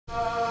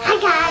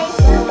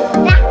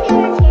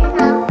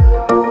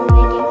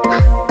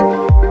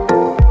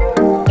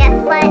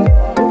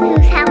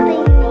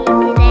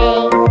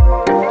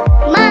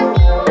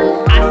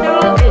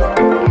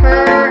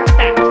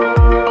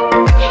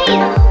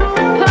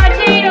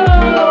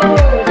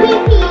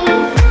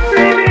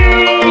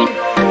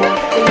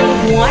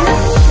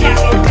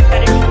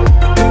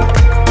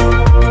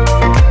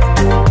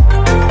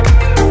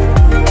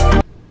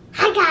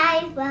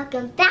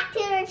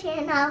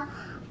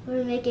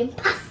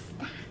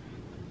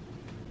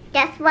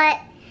Guess what?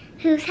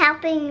 Who's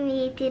helping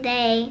me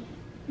today?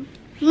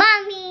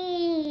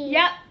 Mommy!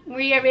 Yep,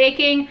 we are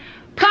making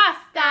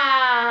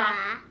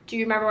pasta. Do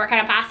you remember what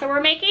kind of pasta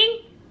we're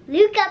making?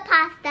 Luca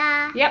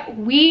pasta. Yep,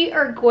 we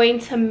are going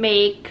to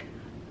make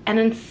an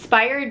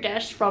inspired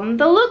dish from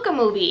the Luca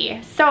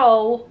movie.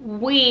 So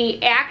we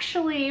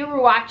actually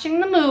were watching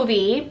the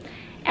movie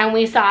and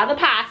we saw the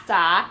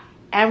pasta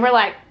and we're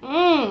like,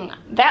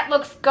 that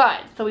looks good.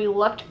 So we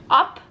looked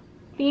up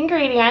the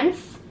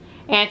ingredients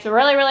and it's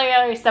really, really,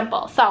 really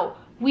simple. So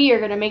we are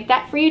gonna make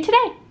that for you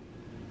today.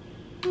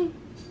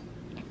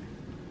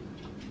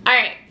 All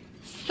right,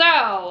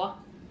 so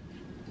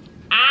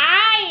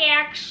I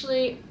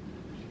actually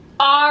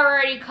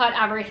already cut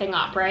everything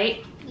up,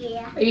 right?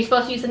 Yeah. Are you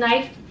supposed to use a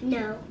knife?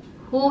 No.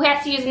 Who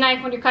has to use a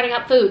knife when you're cutting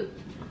up food?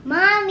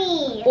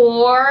 Mommy.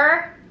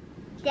 Or?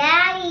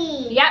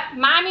 Daddy. Yep,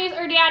 mommies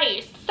or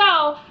daddies.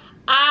 So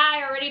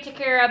I already took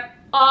care of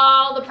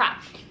all the prep.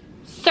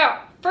 So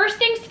first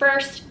things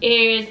first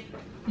is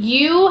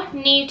you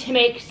need to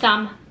make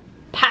some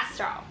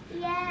pesto.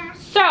 Yeah.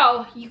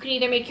 So you can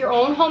either make your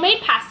own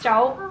homemade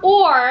pesto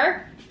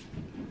or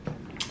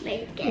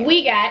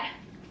we get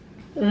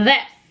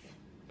this.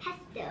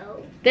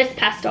 Pesto. This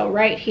pesto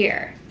right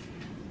here.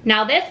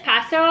 Now this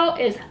pesto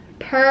is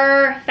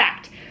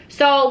perfect.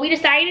 So we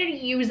decided to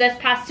use this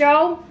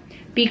pesto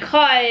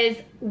because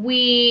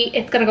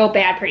it's gonna go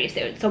bad pretty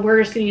soon. So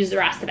we're just gonna use the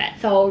rest of it.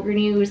 So we're gonna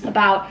use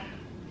about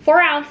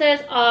 4 ounces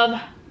of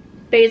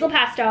basil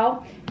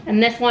pesto,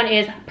 and this one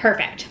is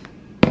perfect.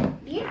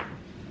 Yeah.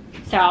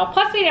 So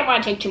plus we didn't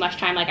want to take too much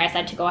time, like I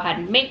said, to go ahead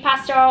and make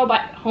pesto,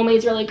 but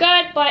homemade's really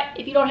good. But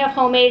if you don't have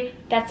homemade,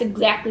 that's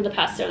exactly the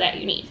pesto that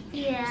you need.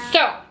 Yeah.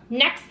 So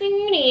next thing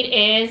you need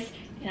is,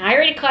 and I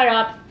already cut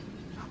up,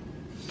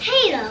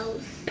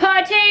 Potatoes.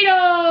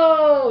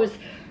 potatoes.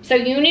 So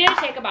you need to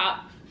take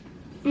about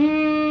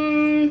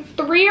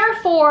 3 or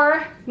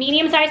 4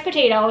 medium-sized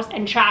potatoes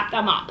and chop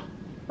them up,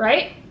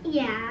 right?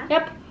 Yeah.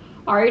 Yep,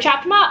 already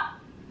chopped them up.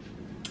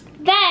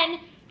 Then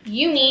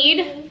you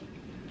need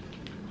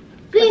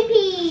Green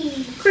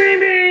peas. green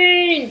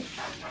beans.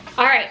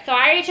 All right, so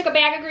I already took a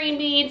bag of green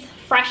beans,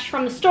 fresh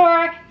from the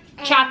store,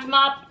 chopped them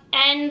up,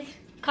 ends,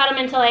 cut them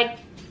into like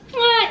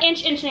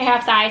inch and a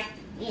half size.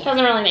 Yeah.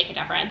 Doesn't really make a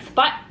difference,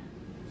 but.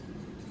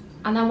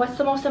 And then what's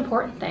the most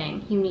important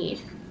thing you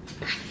need?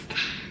 Pasta.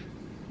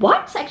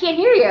 What? I can't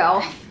hear you.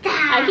 Pasta.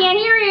 I can't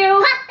hear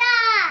you.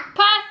 Pasta.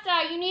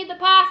 Pasta, you need the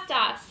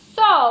pasta.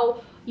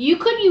 So you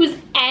could use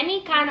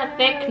any kind of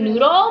thick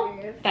noodle,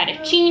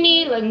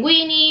 fettuccine,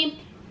 linguine.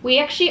 We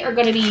actually are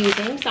gonna be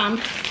using some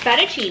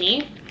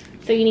fettuccine.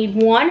 So you need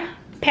 1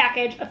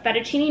 package of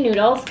fettuccine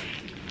noodles.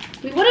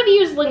 We would have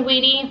used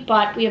linguine,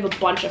 but we have a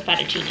bunch of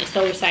fettuccine,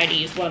 so we decided to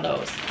use one of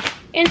those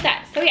instead.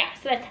 So yeah,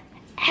 so that's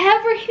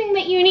everything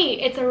that you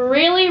need. It's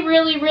really,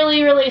 really,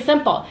 really, really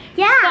simple.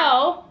 Yeah.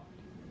 So,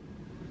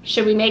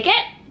 should we make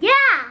it? Yeah.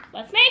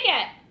 Let's make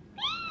it.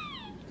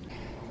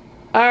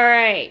 All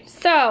right,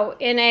 so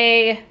in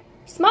a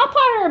small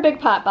pot or a big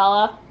pot,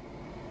 Bella?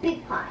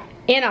 Big pot.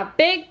 In a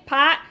big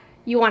pot,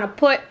 you wanna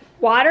put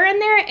water in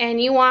there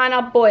and you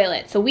wanna boil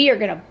it. So we are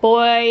gonna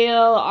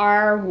boil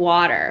our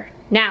water.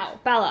 Now,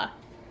 Bella,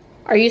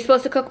 are you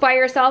supposed to cook by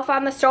yourself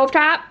on the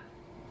stovetop?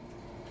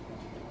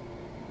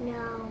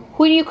 No.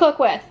 Who do you cook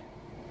with?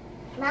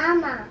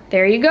 Mama.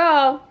 There you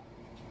go.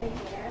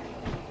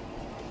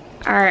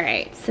 All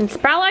right, since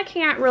Bella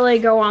can't really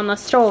go on the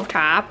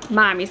stovetop,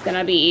 Mommy's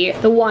gonna be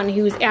the one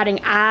who's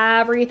adding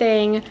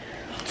everything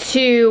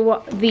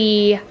to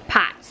the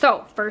pot.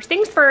 So first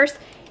things first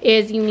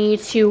is you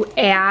need to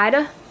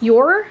add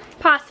your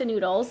pasta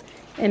noodles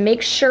and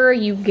make sure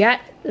you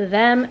get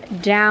them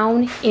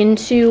down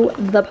into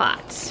the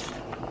pot.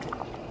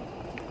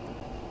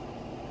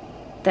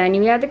 Then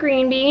you add the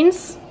green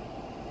beans.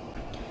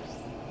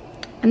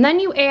 And then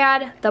you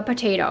add the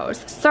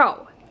potatoes.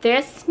 So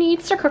this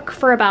needs to cook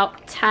for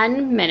about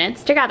 10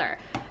 minutes together.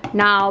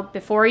 Now,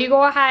 before you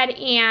go ahead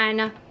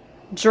and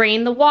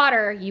drain the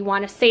water, you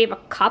want to save a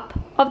cup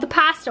of the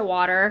pasta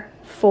water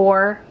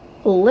for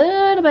a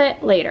little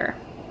bit later.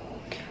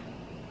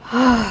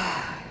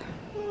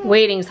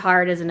 Waiting's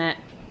hard, isn't it?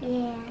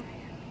 Yeah.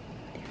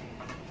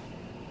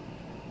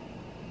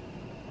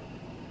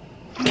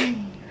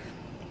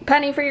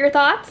 Penny, for your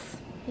thoughts?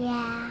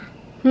 Yeah.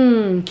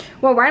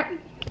 Well, why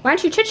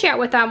don't you chit chat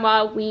with them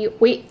while we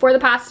wait for the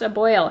pasta to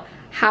boil?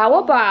 How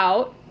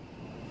about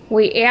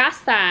we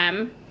ask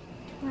them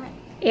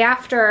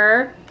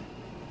after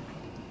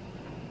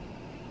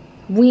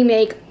we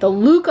make the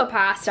Luca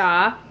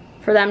pasta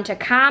for them to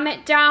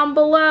comment down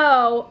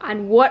below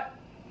on what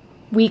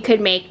we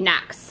could make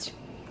next.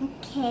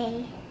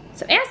 Okay.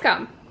 So ask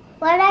them.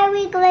 What are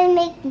we going to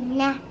make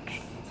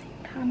next?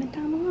 Comment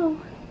down below.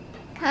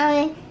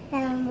 Comment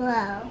down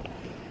below.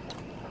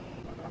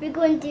 We're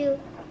going to do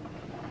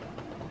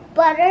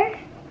butter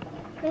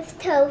with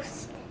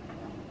toast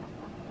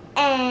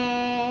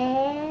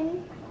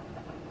and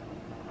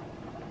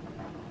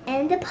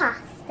the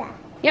pasta.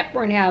 Yep,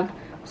 we're gonna have,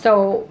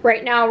 so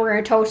right now we're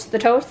gonna toast the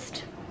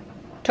toast,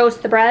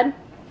 toast the bread,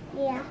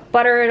 Yeah.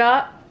 butter it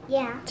up,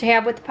 Yeah. To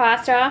have with the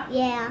pasta?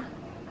 Yeah.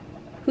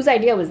 Whose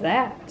idea was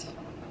that?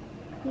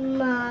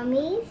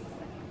 Mommy's.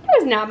 It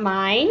was not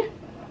mine.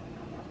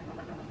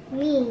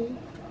 Me.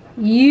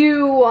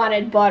 You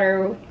wanted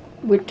butter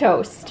with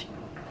toast.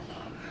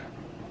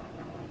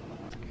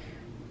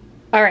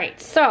 All right,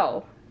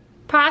 so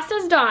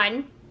pasta's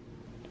done.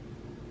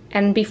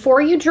 And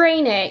before you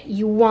drain it,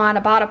 you want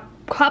about a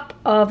cup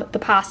of the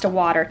pasta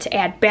water to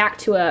add back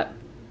to it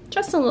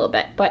just a little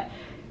bit, but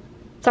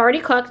it's already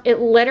cooked. It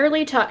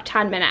literally took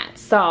 10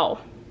 minutes, so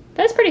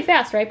that's pretty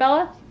fast, right,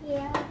 Bella?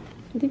 Yeah.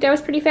 You think that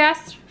was pretty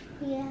fast?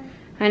 Yeah.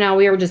 I know,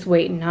 we were just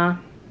waiting, huh?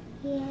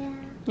 Yeah.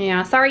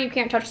 Yeah, sorry you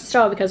can't touch the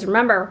stove because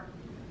remember,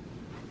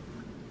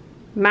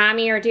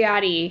 Mommy or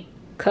Daddy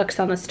cooks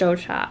on the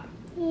stovetop.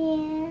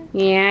 Yeah.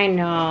 Yeah, I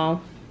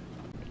know.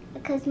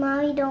 Because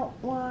Mommy don't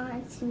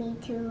want me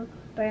to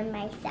burn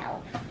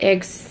myself.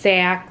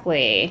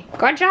 Exactly.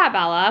 Good job,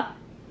 Bella.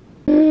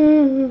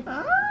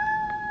 Ah.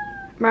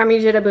 Mommy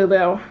did a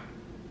boo-boo.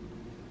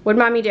 What'd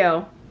Mommy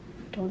do?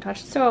 Don't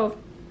touch the stove.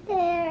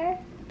 There.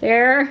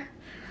 There.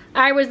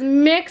 I was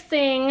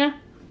mixing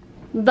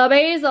the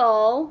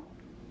basil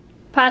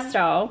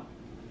pesto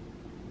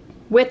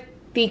with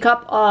the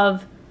cup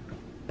of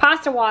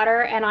pasta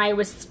water and I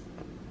was,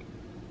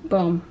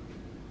 boom,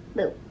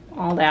 Boo.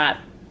 all that.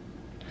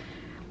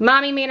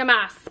 Mommy made a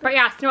mess. But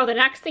yes, no, the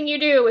next thing you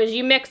do is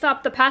you mix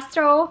up the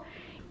pesto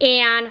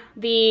and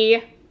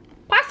the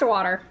pasta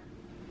water.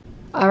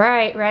 All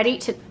right, ready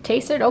to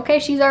taste it? Okay,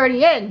 she's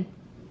already in.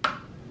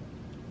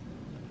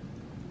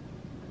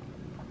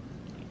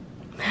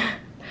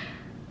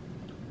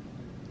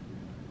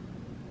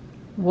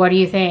 What do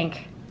you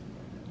think?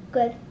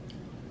 Good.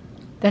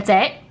 That's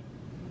it?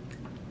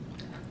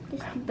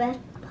 It's the best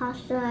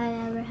pasta I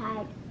ever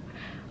had.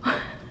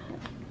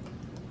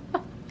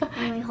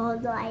 In my whole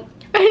life.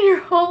 In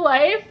your whole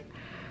life?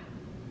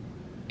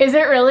 Is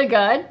it really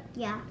good?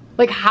 Yeah.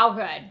 Like how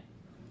good?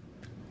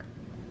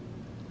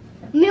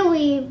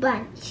 Million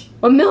bunch.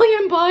 A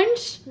million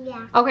bunch?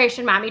 Yeah. Okay,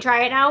 should Mommy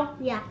try it now?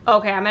 Yeah.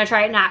 Okay, I'm gonna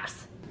try it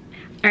next.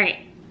 All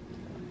right,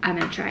 I'm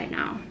gonna try it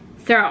now.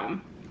 So,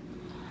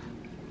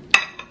 a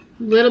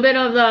little bit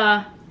of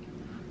the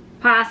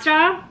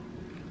pasta,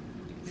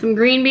 some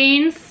green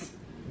beans,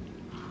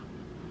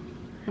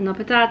 and the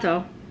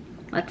potato.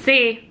 Let's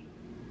see.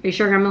 Are you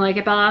sure you're gonna like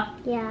it, Bella?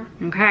 Yeah.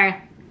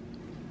 Okay.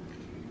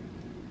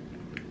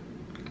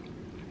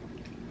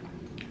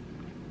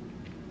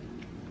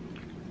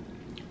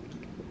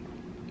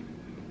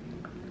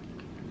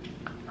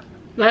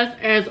 This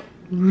is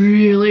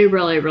really,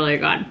 really, really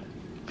good.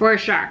 For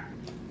sure.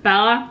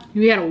 Bella,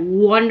 you had a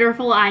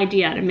wonderful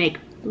idea to make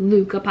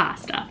Luca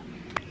pasta.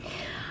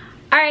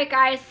 All right,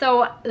 guys,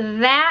 so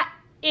that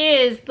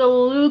is the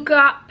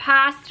Luca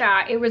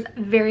pasta. It was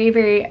very,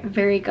 very,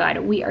 very good.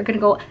 We are gonna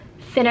go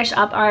finish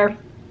up our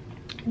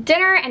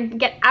dinner and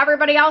get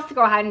everybody else to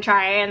go ahead and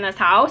try it in this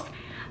house.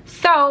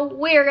 So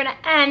we are gonna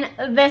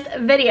end this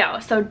video.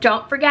 So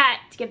don't forget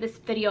to give this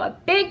video a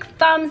big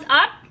thumbs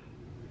up.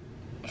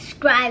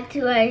 Subscribe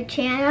to our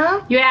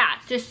channel. Yeah,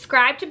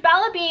 subscribe to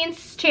Bella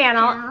Bean's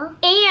channel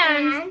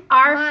and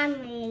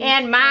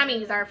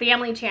Mommy's, our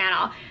family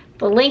channel.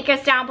 The link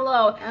is down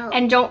below. Oh.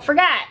 And don't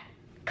forget,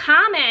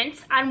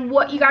 comment on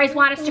what you guys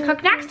want us to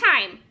cook next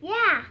time.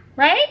 Yeah.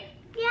 Right?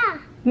 Yeah.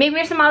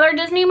 Maybe some other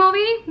Disney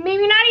movie,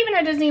 maybe not even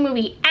a Disney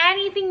movie.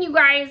 Anything you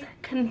guys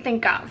can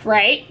think of,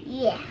 right?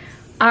 Yes.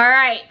 All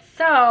right,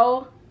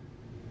 so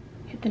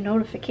hit the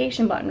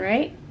notification button,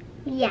 right?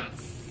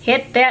 Yes.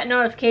 Hit that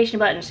notification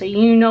button so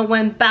you know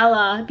when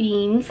Bella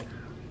Beans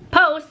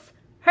posts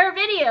her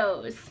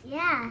videos.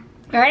 Yeah.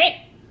 All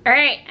right? All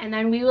right, and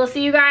then we will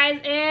see you guys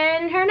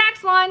in her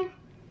next one.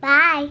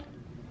 Bye.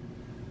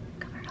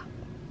 Cover it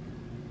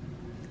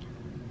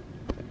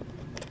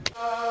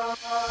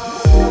up.